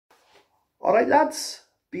Alright lads,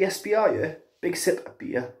 BSBR here, Big Sip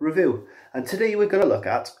Beer Review, and today we're going to look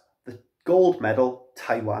at the gold medal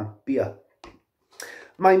Taiwan Beer.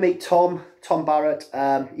 My mate Tom Barrett,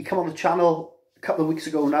 he came on the channel a couple of weeks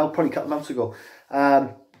ago now, probably a couple of months ago.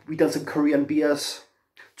 We done some Korean beers.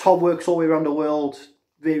 Tom works all the way around the world,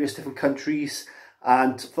 various different countries,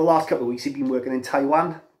 and for the last couple of weeks he'd been working in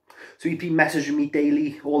Taiwan. So he'd been messaging me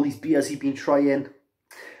daily, all these beers he'd been trying,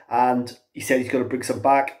 and he said he's going to bring some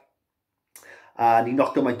back. And he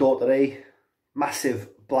knocked on my door today,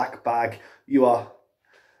 massive black bag. Yours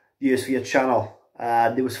for your channel.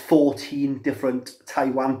 There was 14 different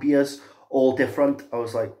Taiwan beers, all different. I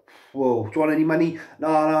was like, whoa, do you want any money?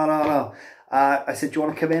 No. I said, do you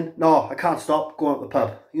want to come in? No, I can't stop going up the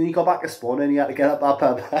pub. You only got back this morning and you had to get up that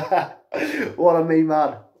pub. What a mean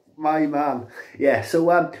man. My man. Yeah,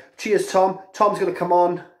 so cheers Tom. Tom's going to come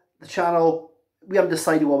on the channel. We haven't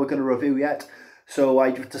decided what we're going to review yet. So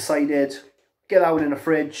I've decided, get that one in the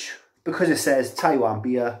fridge. Because it says Taiwan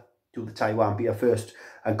beer, do the Taiwan beer first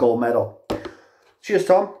and gold medal. Cheers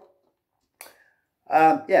Tom.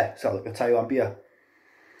 Yeah, so look at Taiwan beer.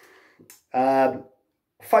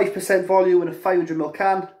 5% volume in a 500ml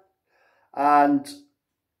can, and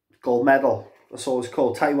gold medal. That's all it's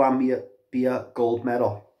called, Taiwan beer gold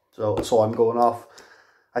medal. So that's all I'm going off.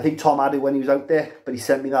 I think Tom had it when he was out there, but he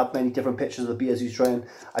sent me that many different pictures of the beers he's trying.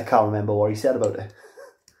 I can't remember what he said about it.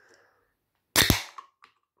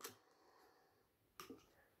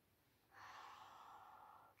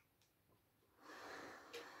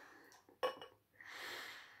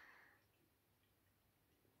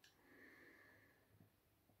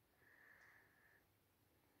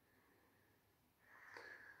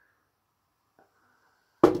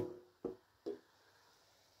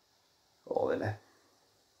 All in there.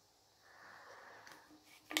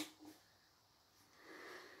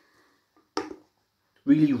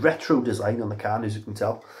 Really retro design on the can, as you can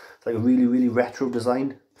tell. It's like a really retro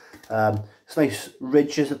design. It's nice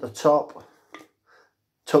ridges at the top.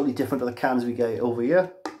 Totally different to the cans we get over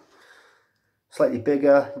here. Slightly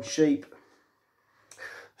bigger in shape.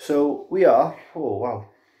 So we are, oh wow.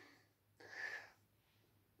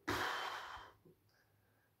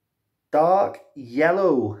 Dark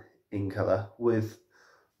yellow in colour with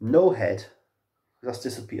no head. That's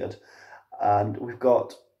disappeared. And we've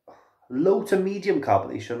got low to medium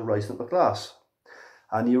carbonation rising up the glass.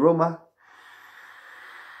 And the aroma,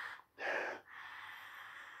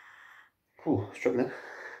 oh, struggling.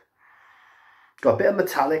 Got a bit of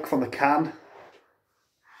metallic from the can.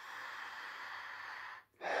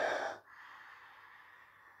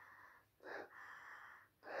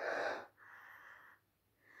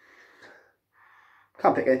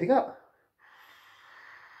 Can't pick anything up.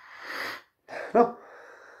 No.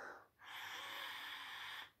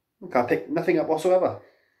 Can't pick nothing up whatsoever.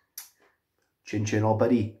 Chin chin all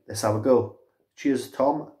buddy. Let's have a go. Cheers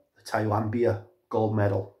Tom, the Taiwan beer gold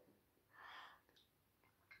medal.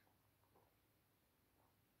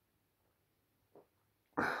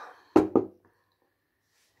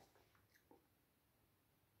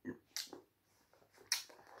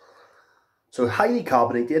 So highly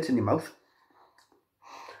carbonated in your mouth.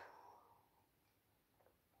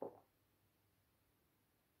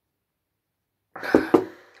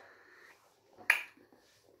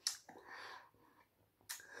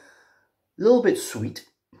 A little bit sweet.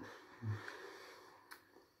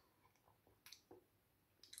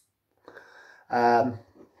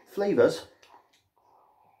 Flavours.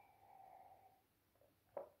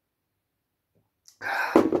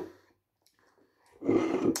 A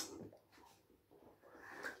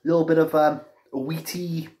little bit of a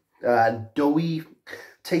wheaty, doughy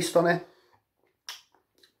taste on it.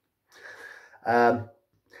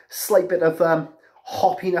 Slight bit of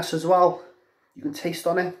hoppiness as well. You can taste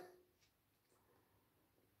on it.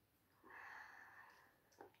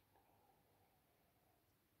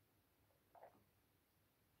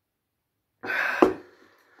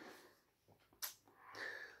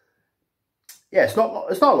 Yeah, it's not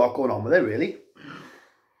a lot going on with it really.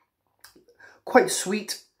 Quite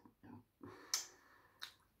sweet.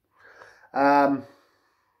 And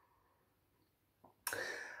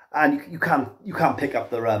you can pick up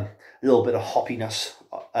the little bit of hoppiness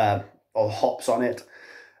or hops on it.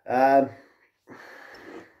 I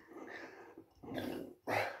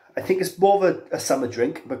think it's more of a summer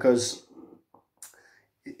drink because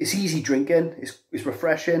it's easy drinking. It's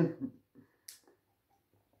refreshing.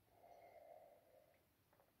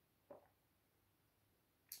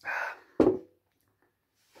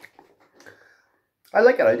 I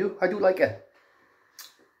like it, I do like it.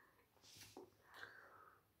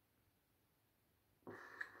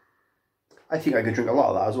 I think I could drink a lot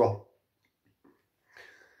of that as well.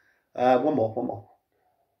 One more.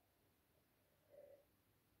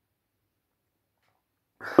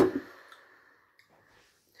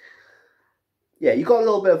 Yeah, you got a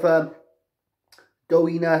little bit of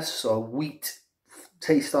doughiness or wheat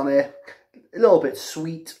taste on it, a little bit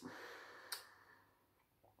sweet,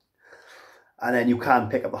 and then you can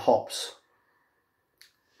pick up the hops.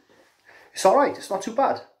 It's all right, it's not too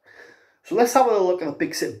bad. So let's have a look at the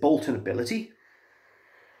Big Sip bolting ability.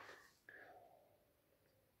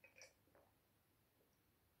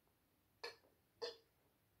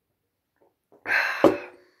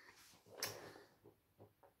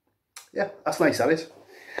 Yeah, that's nice, that is.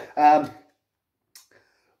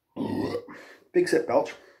 Big Sip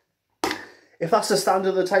belch. If that's the standard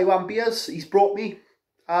of the Taiwan beers he's brought me,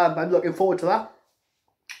 I'm looking forward to that.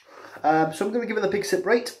 So I'm going to give it the Big Sip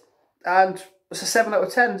rate, and it's a 7 out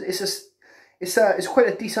of 10. It's quite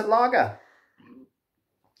a decent lager.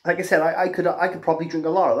 Like I said, I could probably drink a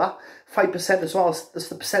lot of that. 5% as well. That's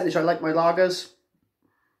the percentage I like my lagers.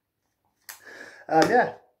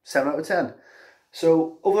 Yeah, 7 out of 10.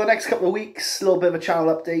 So over the next couple of weeks, a little bit of a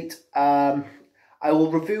channel update. I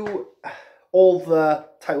will review all the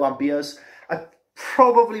Taiwan beers. I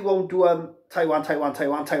probably won't do Taiwan,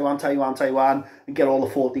 and get all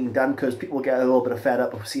the 14 done, because people get a little bit fed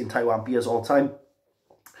up of seeing Taiwan beers all the time.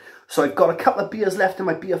 So I've got a couple of beers left in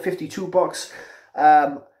my Beer 52 box.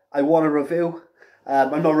 I want to review.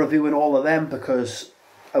 I'm not reviewing all of them because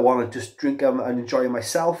I want to just drink them and enjoy them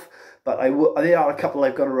myself. But there are a couple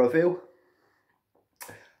I've got to review.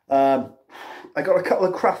 I got a couple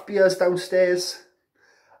of craft beers downstairs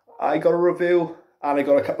I got to review, and I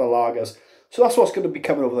got a couple of lagers. So that's what's going to be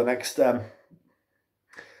coming over the next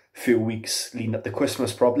few weeks leading up to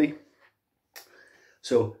Christmas probably.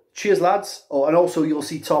 So cheers, lads. Oh, and also you'll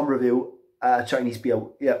see Tom review Chinese beer.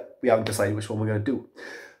 Yeah, we haven't decided which one we're going to do.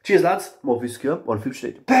 Cheers, lads. More views to come. One food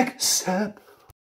straight. Big Sip.